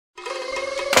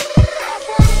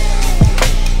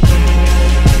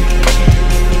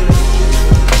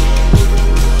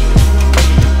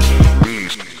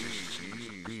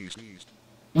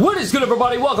good,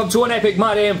 everybody? Welcome to an Epic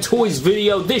My Damn Toys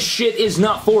video. This shit is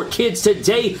not for kids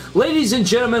today. Ladies and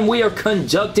gentlemen, we are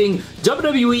conducting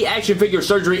WWE Action Figure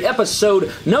Surgery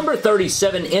episode number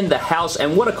 37 in the house,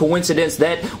 and what a coincidence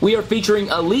that we are featuring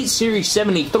Elite Series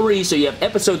 73, so you have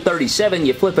episode 37,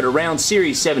 you flip it around,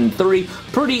 Series 73.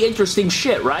 Pretty interesting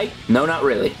shit, right? No, not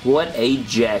really. What a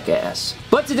jackass.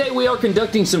 But today we are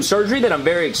conducting some surgery that I'm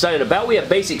very excited about. We have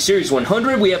Basic Series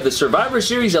 100, we have the Survivor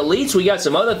Series Elites, we got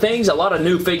some other things, a lot of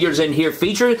new figures in here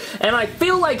featured, and I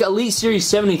feel like Elite Series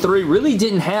 73 really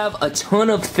didn't have a ton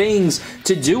of things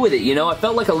to do with it, you know? I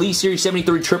felt like Elite Series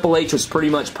 73 Triple H was pretty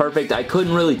much perfect. I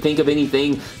couldn't really think of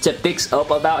anything to fix up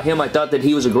about him. I thought that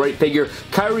he was a great figure.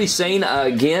 Kairi Sane,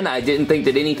 again, I didn't think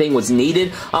that anything was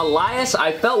needed. Elias,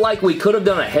 I felt like we could have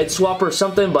done a head swap or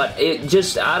something, but it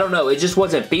just, I don't know, it just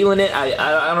wasn't feeling it.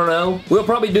 I don't know. We'll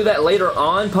probably do that later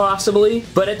on, possibly,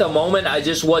 but at the moment, I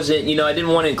just wasn't, you know, I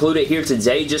didn't want to include it here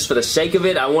today just for the sake of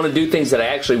it. I want to do things that I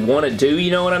actually want to do,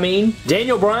 you know what I mean?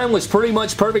 Daniel Bryan was pretty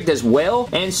much perfect as well,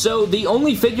 and so the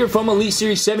only figure from Elite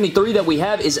Series 73 that we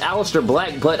have is Aleister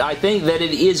Black, but I think that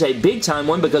it is a big time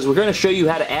one because we're going to show you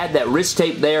how to add that wrist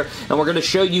tape there, and we're going to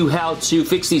show you how to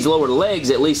fix these lower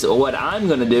legs, at least what I'm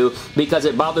going to do, because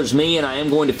it bothers me, and I am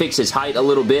going to fix his height a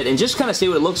little bit, and just kind of see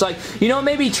what it looks like. You know, it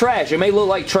may be trash. It may look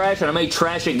like trash, and I may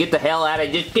trash it, get the hell out of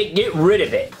it, just get rid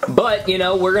of it. But, you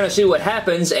know, we're going to see what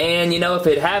happens, and, you know, if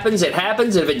it happens, it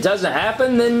happens. If it doesn't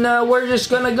happen, then we're just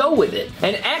going to go with it.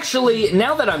 And actually,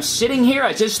 now that I'm sitting here,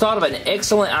 I just thought of an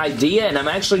excellent idea, and I'm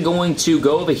actually going to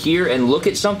go over here and look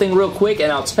at something real quick,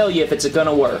 and I'll tell you if it's going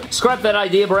to work. Scrap that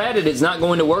idea, Brad. It is not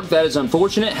going to work. That is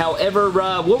unfortunate. However,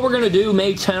 what we're going to do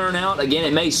may turn out, again,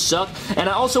 it may suck, and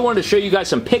I also wanted to show you guys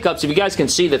some pickups. If you guys can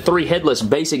see the 3 headless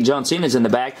basic John Cena's in the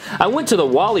back, I went to the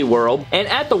Wally World, and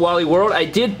at the Wally World, I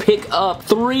did pick up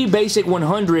 3 basic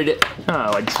 100. Oh,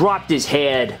 I dropped his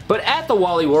head. But at the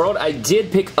Wally World, I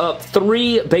did pick up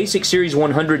 3 Basic Series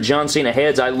 100 John Cena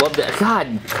heads. I love that.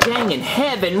 God dang in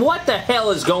heaven, what the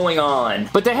hell is going on?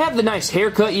 But they have the nice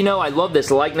haircut, you know. I love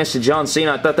this likeness to John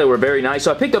Cena. I thought they were very nice.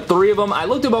 So I picked up 3 of them. I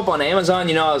looked them up on Amazon.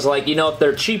 You know, I was like, you know, if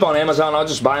they're cheap on Amazon, I'll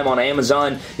just buy them on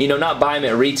Amazon. You know, not buy them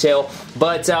at retail.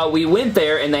 But we went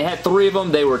there, and they had 3 of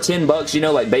them. They were $10, you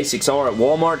know, like basics are at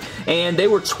Walmart. And they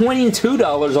were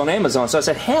 $22 on Amazon. So I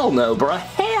said, hell no, bro.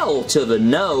 Hell to the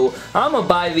no. I'm going to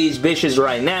buy these bitches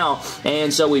right now.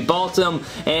 And so we bought them.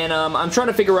 And I'm trying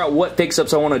to figure out what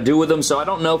fix-ups I want to do with them. So I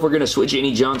don't know if we're going to switch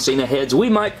any John Cena heads. We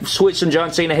might switch some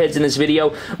John Cena heads in this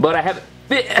video. But I haven't...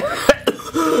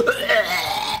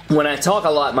 When I talk a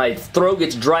lot, my throat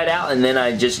gets dried out, and then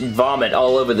I just vomit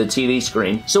all over the TV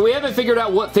screen. So we haven't figured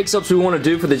out what fix-ups we want to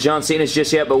do for the John Cenas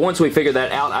just yet, but once we figure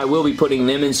that out, I will be putting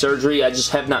them in surgery. I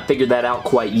just have not figured that out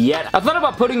quite yet. I thought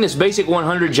about putting this basic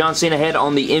 100 John Cena head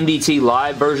on the MDT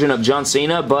Live version of John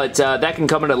Cena, but that can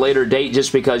come at a later date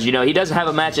just because, you know, he doesn't have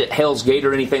a match at Hell's Gate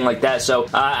or anything like that, so,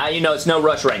 you know, it's no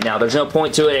rush right now. There's no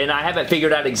point to it, and I haven't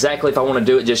figured out exactly if I want to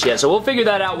do it just yet, so we'll figure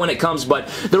that out when it comes, but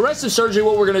the rest of surgery,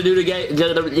 what we're going to do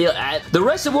today, the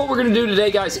rest of what we're going to do today,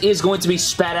 guys, is going to be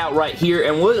spat out right here,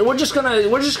 and we're just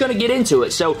gonna get into it.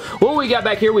 So what we got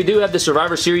back here, we do have the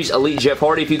Survivor Series Elite Jeff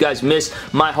Hardy. If you guys missed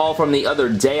my haul from the other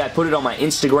day, I put it on my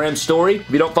Instagram story.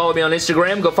 If you don't follow me on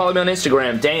Instagram, go follow me on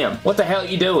Instagram. Damn, what the hell are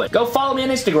you doing? Go follow me on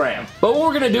Instagram. But what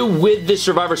we're gonna do with this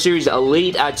Survivor Series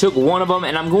Elite, I took one of them,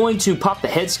 and I'm going to pop the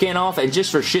head scan off, and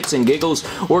just for shits and giggles,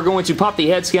 we're going to pop the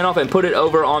head scan off and put it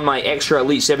over on my extra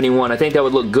Elite 71. I think that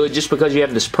would look good just because you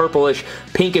have this purplish,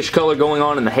 pinkish color going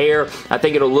on in the hair. I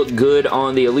think it'll look good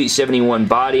on the Elite 71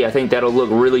 body. I think that'll look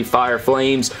really fire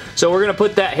flames. So we're going to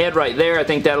put that head right there. I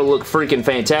think that'll look freaking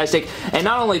fantastic. And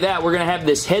not only that, we're going to have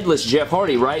this headless Jeff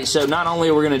Hardy, right? So not only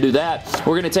are we going to do that,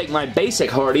 we're going to take my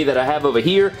basic Hardy that I have over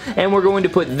here, and we're going to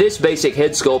put this basic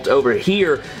head sculpt over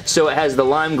here so it has the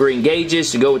lime green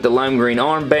gauges to go with the lime green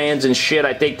armbands and shit.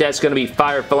 I think that's going to be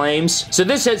fire flames. So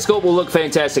this head sculpt will look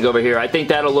fantastic over here. I think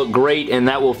that'll look great, and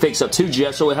that will fix up 2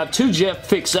 Jeff. So we'll have 2 Jeff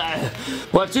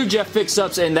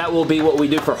fix-ups, and that will be what we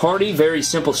do for Hardy. Very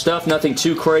simple stuff, nothing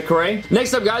too cray-cray.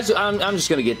 Next up, guys, I'm just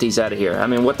going to get these out of here. I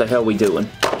mean, what the hell are we doing?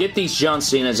 Get these John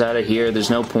Cenas out of here. There's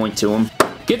no point to them.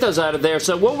 Get those out of there.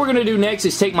 So what we're going to do next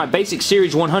is take my Basic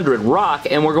Series 100 rock,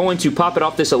 and we're going to pop it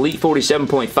off this Elite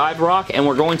 47.5 rock, and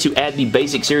we're going to add the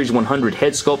Basic Series 100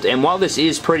 head sculpt. And while this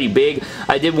is pretty big,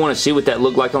 I did want to see what that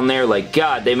looked like on there. Like,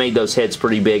 God, they made those heads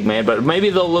pretty big, man. But maybe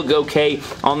they'll look okay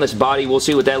on this body. We'll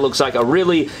see what that looks like. A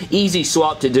really easy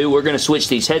swap to do. We're going to switch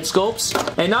these head sculpts.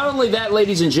 And not only that,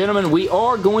 ladies and gentlemen, we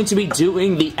are going to be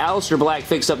doing the Aleister Black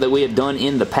fix-up that we have done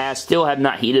in the past. Still have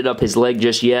not heated up his leg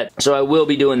just yet, so I will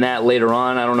be doing that later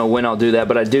on. I don't know when I'll do that,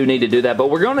 but I do need to do that. But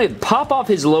we're going to pop off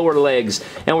his lower legs,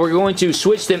 and we're going to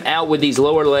switch them out with these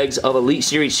lower legs of Elite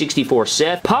Series 64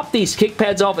 Seth. Pop these kick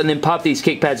pads off, and then pop these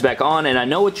kick pads back on. And I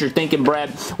know what you're thinking,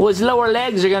 Brad. Well, his lower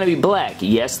legs are going to be black.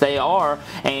 Yes, they are.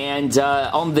 And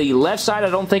on the left side, I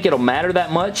don't think it'll matter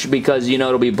that much because, you know,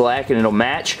 it'll be black and it'll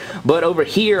match. But over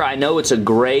here, I know it's a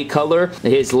gray color.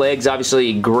 His legs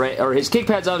obviously gray, or his kick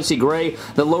pads obviously gray.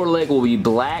 The lower leg will be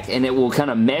black, and it will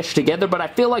kind of mesh together. But I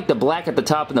feel like the black at the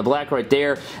top and the black right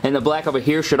there and the black over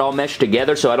here should all mesh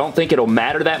together, so I don't think it'll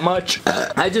matter that much.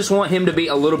 I just want him to be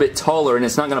a little bit taller, and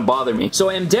it's not going to bother me. So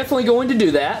I am definitely going to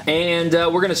do that, and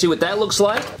we're going to see what that looks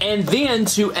like. And then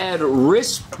to add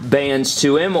wristbands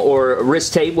to him, or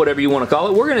wrist tape, whatever you want to call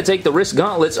it, we're going to take the wrist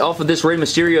gauntlets off of this Rey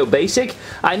Mysterio Basic.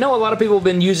 I know a lot of people have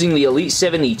been using the Elite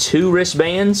 72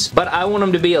 wristbands, but I want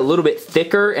them to be a little bit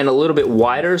thicker and a little bit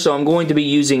wider, so I'm going to be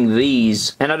using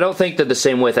these. And I don't think they're the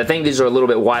same width. I think these are a little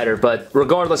bit wider, but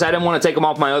regardless, I didn't want to take them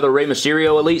off my other Rey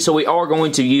Mysterio Elite, so we are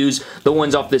going to use the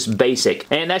ones off this Basic.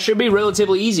 And that should be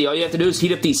relatively easy. All you have to do is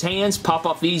heat up these hands, pop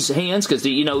off these hands, because,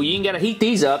 you know, you ain't got to heat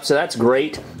these up, so that's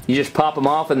great. You just pop them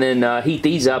off and then heat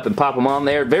these up and pop them on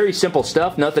there. Very simple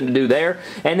stuff, nothing to do there.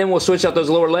 And then we'll switch out those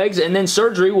lower legs, and then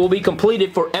surgery will be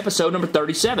completed for episode number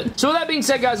 37. So with that being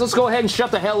said, guys, let's go ahead and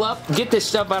shut the hell up, get this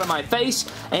stuff out of my face,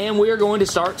 and we are going to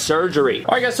start surgery.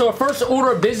 Alright guys, so our first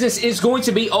order of business is going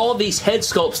to be all these head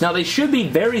sculpts. Now they should be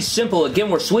very simple. Again,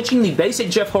 we're switching the basic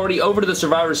Jeff Hardy over to the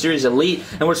Survivor Series Elite,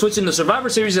 and we're switching the Survivor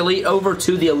Series Elite over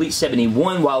to the Elite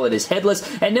 71 while it is headless,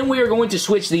 and then we are going to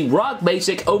switch the Rock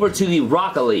Basic over to the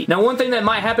Rock Elite. Now one thing that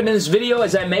might happen in this video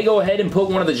is I may go ahead and put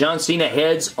one of the John Cena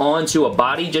heads onto a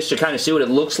body just to kind of see what it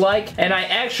looks like, and I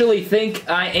actually think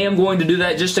I am going to do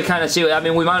that just to kind of see what, I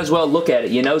mean, we might as well look at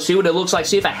it, you know, see what it looks like,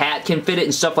 see if a hat can fit it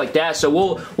and stuff like that. So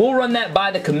we'll run that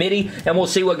by the committee and we'll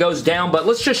see what goes down. But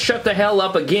let's just shut the hell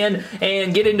up again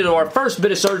and get into our first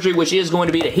bit of surgery, which is going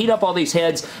to be to heat up all these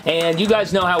heads. And you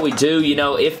guys know how we do, you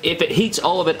know, if it heats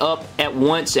all of it up at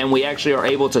once and we actually are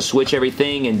able to switch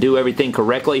everything and do everything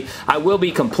correctly, I will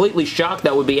be completely shocked.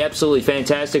 That would be absolutely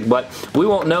fantastic, but we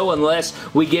won't know unless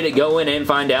we get it going and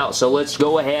find out. So let's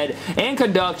go ahead and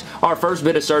conduct our first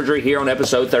bit of surgery here on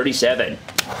episode 37.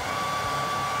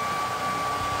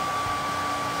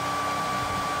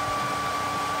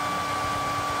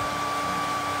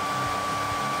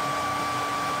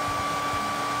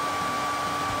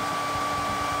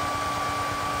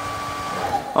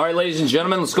 Alright, ladies and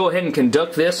gentlemen, let's go ahead and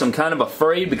conduct this. I'm kind of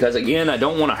afraid because, again, I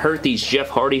don't want to hurt these Jeff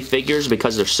Hardy figures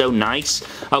because they're so nice.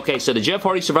 Okay, so the Jeff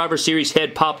Hardy Survivor Series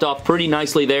head popped off pretty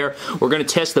nicely there. We're going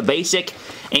to test the basic,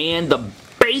 and the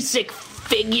basic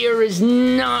figure is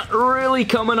not really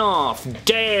coming off.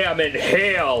 Damn in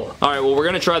hell. Alright, well, we're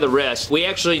going to try the rest. We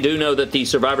actually do know that the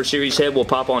Survivor Series head will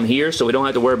pop on here, so we don't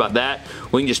have to worry about that.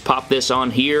 We can just pop this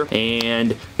on here,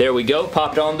 and there we go.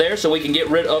 Popped on there, so we can get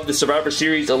rid of the Survivor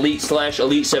Series Elite /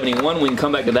 Elite 71. We can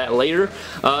come back to that later.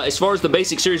 As far as the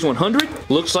Basic Series 100,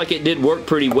 looks like it did work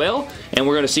pretty well, and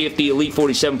we're going to see if the Elite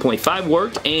 47.5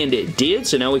 worked, and it did,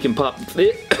 so now we can pop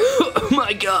it. Oh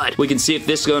my god. We can see if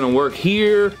this is going to work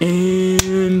here,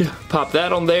 and pop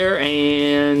that on there,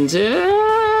 and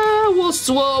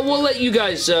we'll let you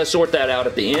guys sort that out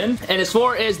at the end. And as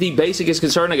far as the basic is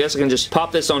concerned, I guess I can just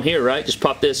pop this on here, right? Just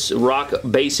pop this Rock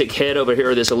basic head over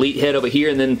here, or this Elite head over here,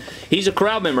 and then he's a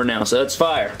crowd member now, so that's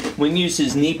fire. We can use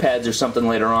his knee pads or something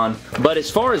later on. But as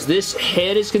far as this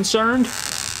head is concerned,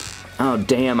 oh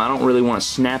damn, I don't really want to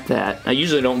snap that. I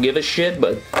usually don't give a shit,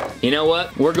 but you know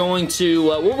what? We're going to,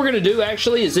 what we're going to do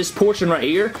actually is this portion right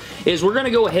here, is we're going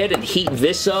to go ahead and heat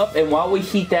this up, and while we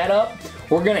heat that up,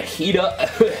 we're going to heat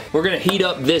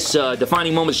up this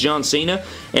Defining Moments John Cena,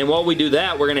 and while we do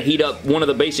that, we're going to heat up one of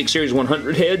the Basic Series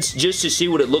 100 heads just to see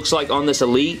what it looks like on this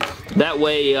Elite. That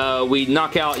way, we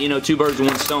knock out, you know, 2 birds with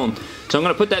 1 stone. So I'm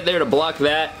going to put that there to block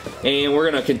that, and we're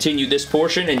going to continue this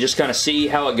portion and just kind of see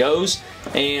how it goes.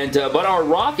 And but our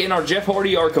Rock and our Jeff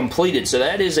Hardy are completed, so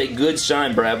that is a good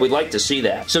sign, Brad. We'd like to see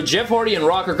that. So Jeff Hardy and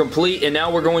Rock are complete, and now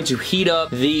we're going to heat up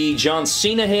the John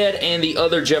Cena head and the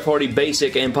other Jeff Hardy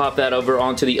Basic and pop that over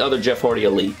onto the other Jeff Hardy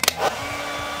Elite.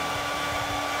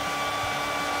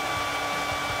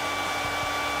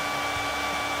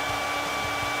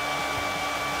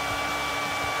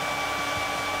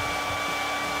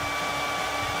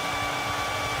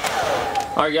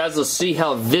 Alright guys, let's see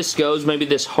how this goes. Maybe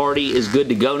this Hardy is good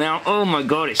to go now. Oh my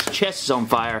god, his chest is on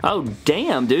fire. Oh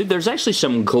damn, dude, there's actually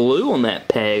some glue on that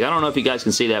peg. I don't know if you guys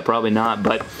can see that, probably not,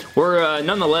 but we're,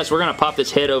 nonetheless, we're going to pop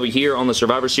this head over here on the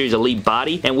Survivor Series Elite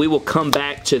body, and we will come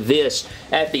back to this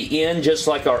at the end, just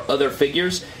like our other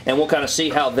figures. and we'll kind of see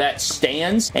how that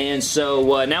stands. And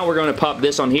so now we're going to pop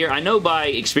this on here. I know by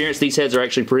experience these heads are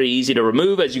actually pretty easy to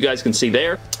remove, as you guys can see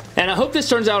there. And I hope this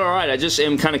turns out alright. I just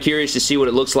am kind of curious to see what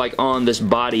it looks like on this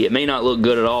body. It may not look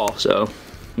good at all, so...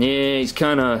 yeah, he's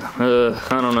kind of,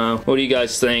 I don't know. What do you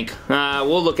guys think?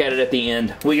 We'll look at it at the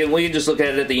end. We can just look at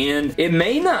it at the end. It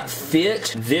may not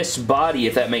fit this body,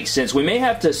 if that makes sense. We may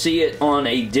have to see it on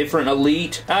a different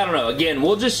Elite. I don't know. Again,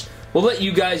 we'll let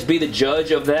you guys be the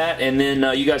judge of that, and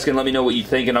then you guys can let me know what you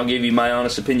think, and I'll give you my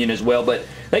honest opinion as well. But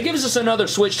that gives us another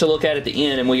switch to look at the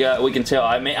end, and we can tell.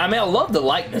 I mean, I love the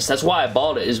likeness. That's why I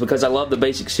bought it, is because I love the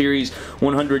basic Series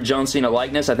 100 John Cena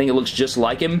likeness. I think it looks just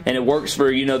like him, and it works for,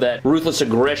 you know, that ruthless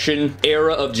aggression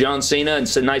era of John Cena, and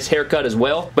it's a nice haircut as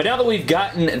well. But now that we've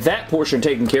gotten that portion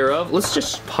taken care of, let's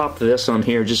just pop this on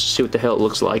here just to see what the hell it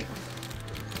looks like.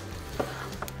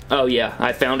 Oh yeah,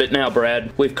 I found it now,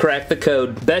 Brad. We've cracked the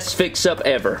code. Best fix-up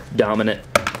ever, Dominant.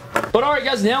 But alright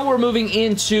guys, now we're moving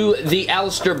into the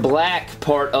Aleister Black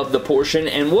part of the portion,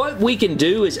 and what we can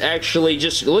do is actually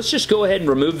let's just go ahead and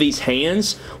remove these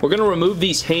hands. We're going to remove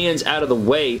these hands out of the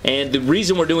way, and the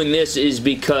reason we're doing this is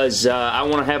because I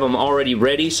want to have them already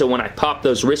ready, so when I pop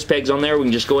those wrist pegs on there, we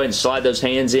can just go ahead and slide those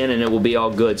hands in and it will be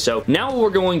all good. So now what we're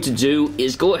going to do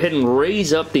is go ahead and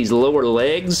raise up these lower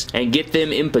legs and get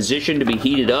them in position to be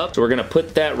heated up. So we're going to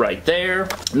put that right there.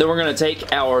 And then we're going to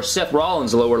take our Seth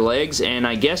Rollins lower legs, and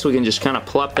I guess we can just kind of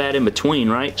plop that in between,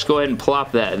 right? Just go ahead and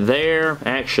plop that there.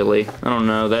 Actually, I don't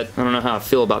know how I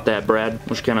feel about that, Brad.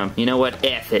 Just kind of, you know what?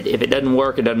 F it. If it doesn't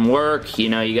work, it doesn't work. You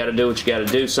know, you got to do what you got to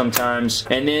do sometimes.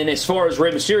 And then as far as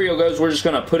Rey Mysterio goes, we're just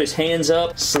going to put his hands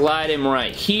up, slide him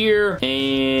right here,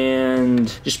 and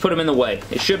just put him in the way.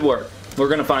 It should work. We're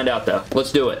going to find out, though.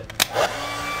 Let's do it.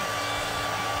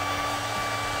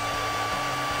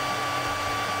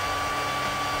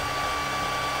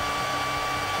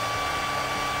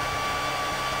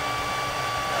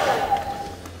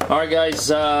 Alright guys,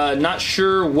 not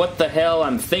sure what the hell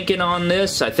I'm thinking on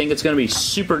this. I think it's going to be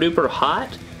super duper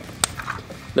hot.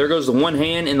 There goes the one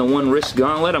hand and the one wrist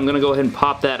gauntlet. I'm going to go ahead and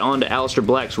pop that onto Aleister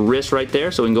Black's wrist right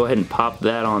there. So we can go ahead and pop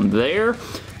that on there.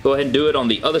 Go ahead and do it on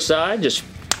the other side. Just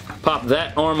pop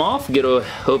that arm off, get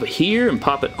over here and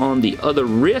pop it on the other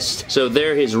wrist. So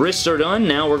there, his wrists are done.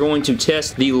 Now we're going to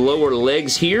test the lower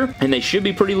legs here, and they should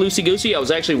be pretty loosey-goosey. I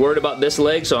was actually worried about this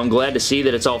leg, so I'm glad to see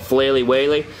that it's all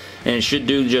flaily-waily, and it should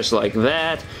do just like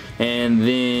that. And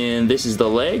then this is the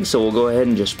leg, so we'll go ahead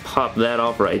and just pop that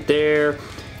off right there.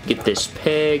 Get this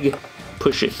peg,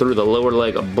 push it through the lower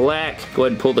leg of Black. Go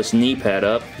ahead and pull this knee pad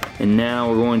up, and now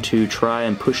we're going to try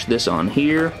and push this on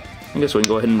here. I guess we can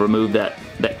go ahead and remove that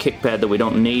kick pad that we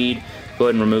don't need. Go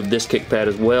ahead and remove this kick pad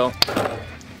as well,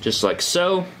 just like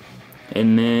so.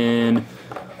 And then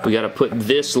we got to put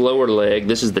this lower leg.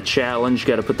 This is the challenge.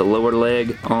 Got to put the lower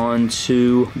leg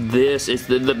onto this. It's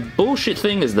the bullshit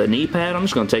thing is the knee pad. I'm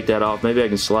just going to take that off. Maybe I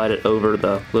can slide it over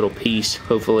the little piece,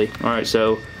 hopefully. Alright,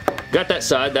 so got that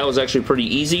side. That was actually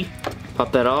pretty easy.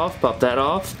 Pop that off. Pop that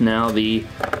off. Now the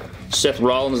Seth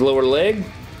Rollins lower leg,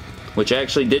 which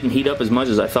actually didn't heat up as much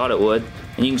as I thought it would.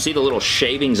 And you can see the little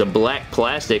shavings of black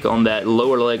plastic on that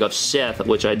lower leg of Seth,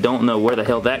 which I don't know where the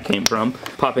hell that came from.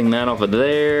 Popping that off of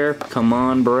there. Come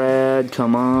on, Brad.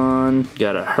 Come on.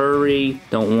 Gotta hurry.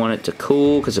 Don't want it to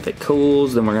cool, because if it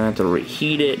cools, then we're gonna have to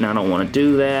reheat it, and I don't want to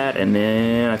do that. And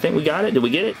then I think we got it. Did we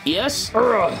get it? Yes.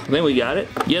 I think we got it.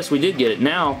 Yes, we did get it.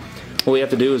 Now, what we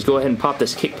have to do is go ahead and pop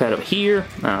this kick pad up here.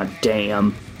 Ah,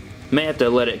 damn. May have to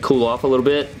let it cool off a little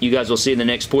bit. You guys will see in the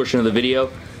next portion of the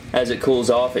video. As it cools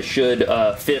off, it should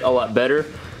fit a lot better.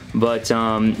 But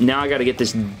now I got to get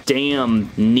this damn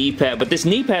knee pad. But this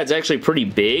knee pad's actually pretty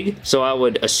big, so I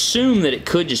would assume that it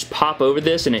could just pop over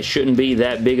this, and it shouldn't be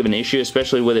that big of an issue,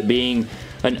 especially with it being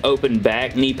an open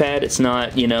back knee pad. It's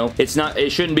not, you know, it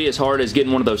shouldn't be as hard as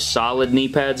getting one of those solid knee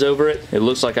pads over it. It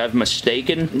looks like I've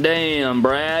mistaken. Damn,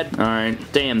 Brad. Alright,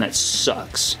 damn, that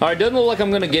sucks. Alright, doesn't look like I'm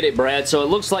going to get it, Brad, so it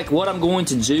looks like what I'm going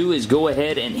to do is go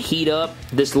ahead and heat up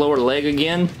this lower leg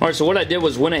again. Alright, so what I did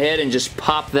was went ahead and just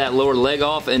popped that lower leg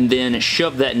off and then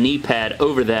shoved that knee pad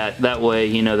over that. That way,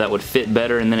 you know, that would fit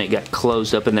better, and then it got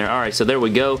closed up in there. Alright, so there we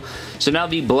go. So now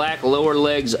the black lower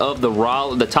legs of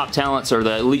the top talents, or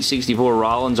the Elite 64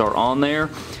 Rollins, are on there,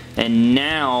 and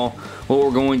now what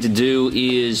we're going to do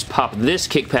is pop this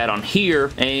kick pad on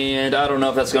here, and I don't know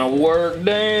if that's going to work.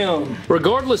 Damn.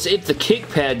 Regardless if the kick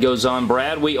pad goes on,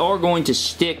 Brad, we are going to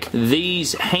stick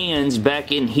these hands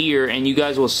back in here, and you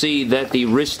guys will see that the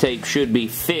wrist tape should be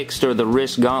fixed, or the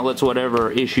wrist gauntlets, whatever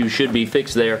issue should be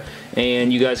fixed there,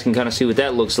 and you guys can kind of see what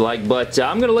that looks like. But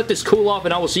I'm going to let this cool off,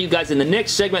 and I will see you guys in the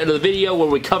next segment of the video where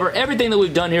we cover everything that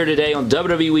we've done here today on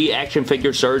WWE action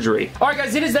figure surgery. Alright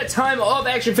guys, it is that time of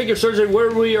action figure surgery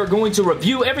where we are going to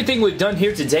review everything we've done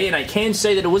here today, and I can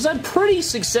say that it was a pretty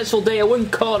successful day. I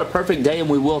wouldn't call it a perfect day, and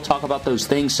we will talk about those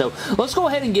things, so let's go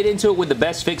ahead and get into it with the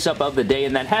best fix-up of the day,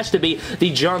 and that has to be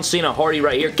the John Cena Hardy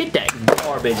right here. Get that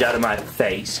garbage out of my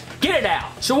face. Get it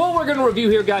out! So what we're going to review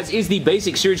here, guys, is the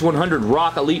basic Series 100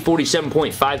 Rock Elite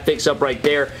 47.5 fix-up right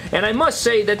there, and I must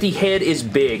say that the head is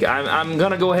big. I'm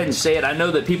going to go ahead and say it. I know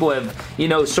that people have, you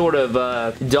know, sort of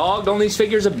dogged on these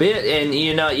figures a bit, and,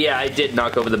 you know, yeah, I did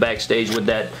knock over the backstage with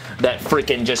that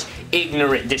freaking just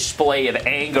ignorant display of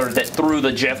anger that threw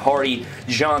the Jeff Hardy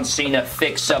John Cena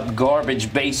fix-up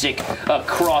garbage basic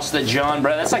across the John,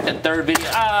 bro. That's like the third video.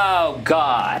 Oh,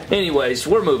 God. Anyways,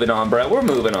 we're moving on, bro. We're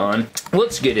moving on.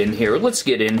 Let's get in here. Let's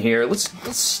get in here. Let's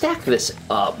stack this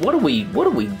up. What are we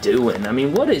doing? I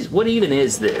mean, what even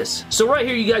is this? So right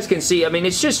here, you guys can see, I mean,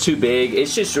 it's just too big.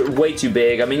 It's just way too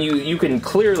big. I mean, you can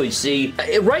clearly see.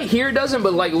 Right here it doesn't,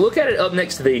 but like, look at it up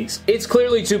next to these. It's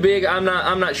clearly too big. I'm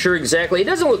not sure exactly. It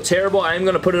doesn't look terrible. I am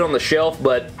going to put it on the shelf,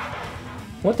 but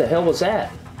what the hell was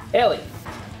that? Ellie.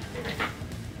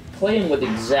 Playing with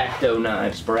X-Acto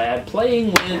knives, Brad. Playing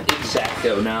with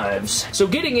X-Acto knives. So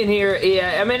getting in here,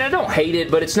 yeah, I mean, I don't hate it,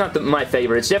 but it's not my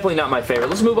favorite. It's definitely not my favorite.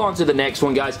 Let's move on to the next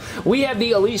one, guys. We have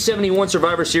the Elite 71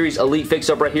 Survivor Series Elite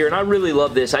fix-up right here, and I really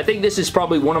love this. I think this is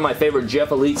probably one of my favorite Jeff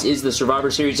Elites is the Survivor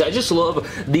Series. I just love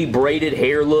the braided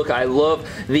hair look. I love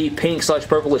the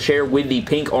pink/purplish hair with the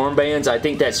pink armbands. I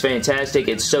think that's fantastic.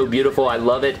 It's so beautiful. I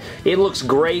love it. It looks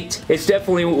great. It's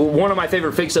definitely one of my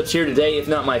favorite fix-ups here today, if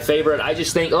not my favorite. I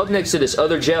just think, next to this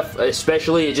other Jeff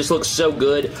especially, it just looks so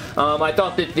good. I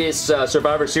thought that this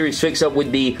Survivor Series fix-up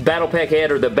with the Battle Pack head,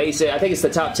 or the basic, I think it's the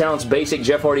Top Talents basic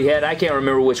Jeff Hardy head, I can't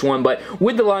remember which one, but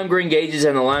with the lime green gauges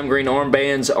and the lime green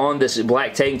armbands on this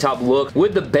black tank top look,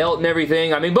 with the belt and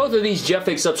everything, I mean, both of these Jeff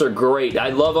fix-ups are great. I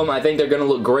love them. I think they're going to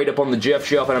look great up on the Jeff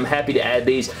shelf, and I'm happy to add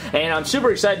these, and I'm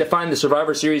super excited to find the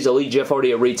Survivor Series Elite Jeff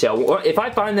Hardy at retail. If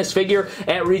I find this figure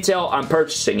at retail, I'm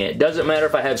purchasing it. Doesn't matter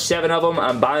if I have 7 of them,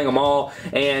 I'm buying them all,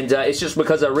 and it's just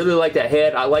because I really like that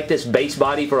head. I like this base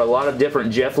body for a lot of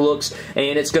different Jeff looks,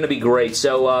 and it's going to be great.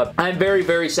 So I'm very,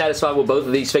 very satisfied with both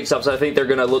of these fix-ups. I think they're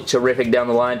going to look terrific down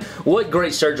the line. What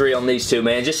great surgery on these two,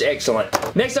 man. Just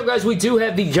excellent. Next up, guys, we do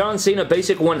have the John Cena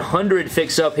Basic 100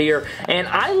 fix-up here, and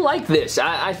I like this.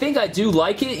 I think I do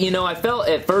like it. You know, I felt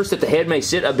at first that the head may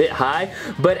sit a bit high,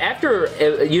 but after,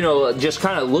 you know, just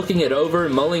kind of looking it over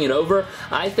and mulling it over,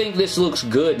 I think this looks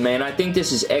good, man. I think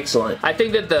this is excellent. I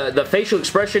think that the facial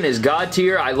expression is God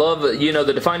tier. I love, you know,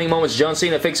 the defining moments John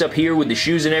Cena fix up here with the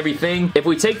shoes and everything. If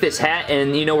we take this hat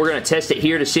and, you know, we're going to test it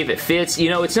here to see if it fits, you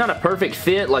know, it's not a perfect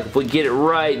fit. Like, if we get it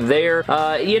right there,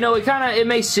 you know, it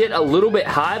may sit a little bit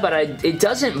high, but it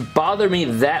doesn't bother me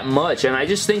that much, and I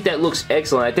just think that looks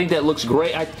excellent. I think that looks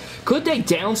great. Could they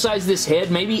downsize this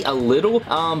head maybe a little?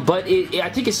 But I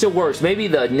think it still works. Maybe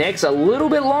the neck's a little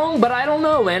bit long, but I don't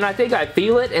know, man. I think I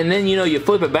feel it, and then, you know, you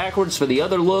flip it backwards for the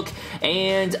other look,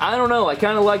 and I don't know. I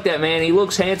kind of like that, man. He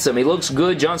looks handsome. He looks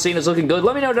good. John Cena's looking good.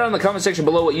 Let me know down in the comment section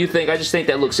below what you think. I just think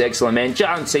that looks excellent, man.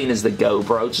 John Cena's the go,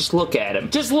 bro. Just look at him.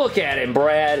 Just look at him,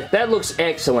 Brad. That looks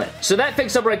excellent. So that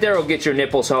fix-up right there will get your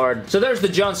nipples hard. So there's the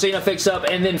John Cena fix-up,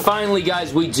 and then finally,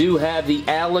 guys, we do have the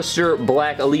Aleister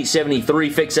Black Elite 73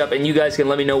 fix-up, and you guys can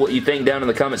let me know what you think down in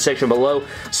the comment section below.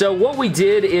 So what we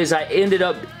did is I ended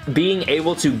up being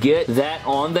able to get that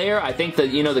on there. I think that,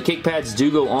 you know, the kick pads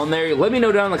do go on there. Let me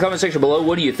know down in the comment section below,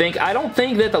 what do you think? I don't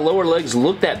think that the lower legs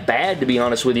look that bad, to be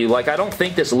honest with you. Like, I don't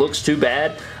think this looks too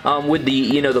bad with the,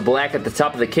 you know, the black at the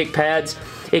top of the kick pads.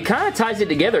 It kind of ties it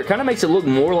together. It kind of makes it look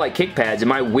more like kick pads.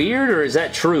 Am I weird, or is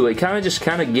that true? It kind of just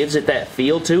gives it that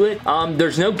feel to it.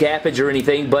 There's no gappage or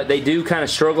anything, but they do kind of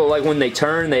struggle. Like, when they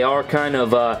turn, they are kind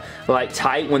of like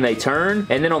tight when they turn.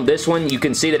 And then on this one, you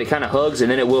can see that it kind of hugs,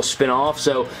 and then it will spin off.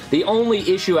 So the only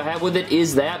issue I have with it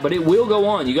is that, but it will go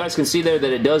on. You guys can see there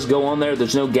that it does go on there.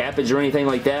 There's no gappage or anything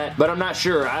like that. But I'm not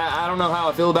sure. I don't know how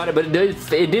I feel about it, but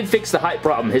it did fix the height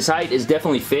problem. His height is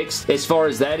definitely fixed as far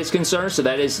as that is concerned. So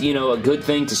that is, you know, a good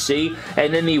thing thing to see.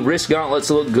 And then the wrist gauntlets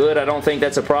look good. I don't think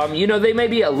that's a problem. You know, they may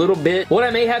be a little bit. What I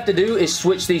may have to do is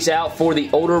switch these out for the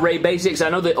older Ray Basics. I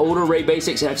know the older Ray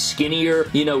Basics have skinnier,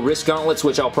 you know, wrist gauntlets,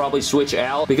 which I'll probably switch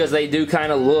out because they do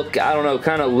kind of look, I don't know,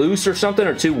 kind of loose or something,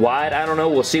 or too wide. I don't know.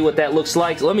 We'll see what that looks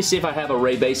like. Let me see if I have a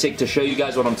Ray Basic to show you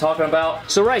guys what I'm talking about.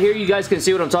 So right here, you guys can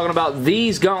see what I'm talking about.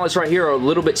 These gauntlets right here are a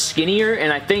little bit skinnier,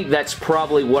 and I think that's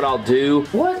probably what I'll do.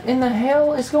 What in the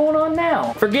hell is going on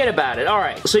now? Forget about it.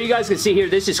 Alright, so you guys can see here,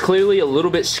 this is clearly a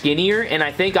little bit skinnier, and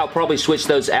I think I'll probably switch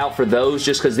those out for those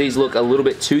just because these look a little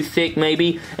bit too thick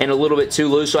maybe, and a little bit too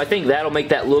loose, so I think that'll make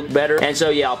that look better, and so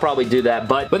yeah, I'll probably do that.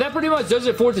 But that pretty much does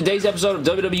it for today's episode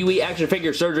of WWE Action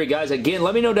Figure Surgery, guys. Again,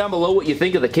 let me know down below what you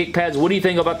think of the kick pads. What do you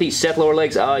think about these Seth lower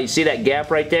legs? Oh, you see that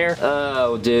gap right there?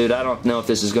 Oh, dude, I don't know if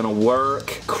this is gonna work.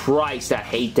 Christ, I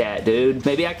hate that, dude.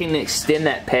 Maybe I can extend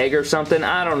that peg or something.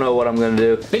 I don't know what I'm gonna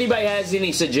do. If anybody has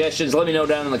any suggestions, let me know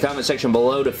down in the comment section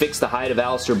below to fix the height of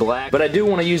Aleister Black. But I do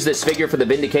want to use this figure for the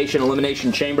Vindication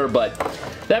Elimination Chamber, but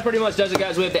that pretty much does it,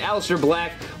 guys. We have the Aleister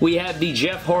Black, we have the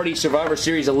Jeff Hardy Survivor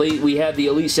Series Elite, we have the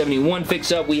Elite 71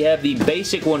 fix-up, we have the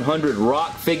Basic 100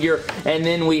 Rock figure, and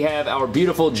then we have our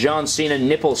beautiful John Cena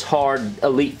Nipples Hard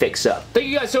Elite fix-up. Thank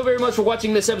you guys so very much for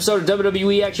watching this episode of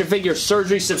WWE Action Figure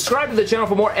Surgery. Subscribe to the channel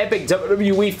for more epic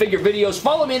WWE figure videos.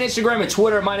 Follow me on Instagram and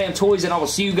Twitter at MyDamnToys, and I will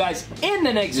see you guys in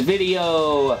the next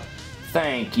video.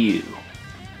 Thank you.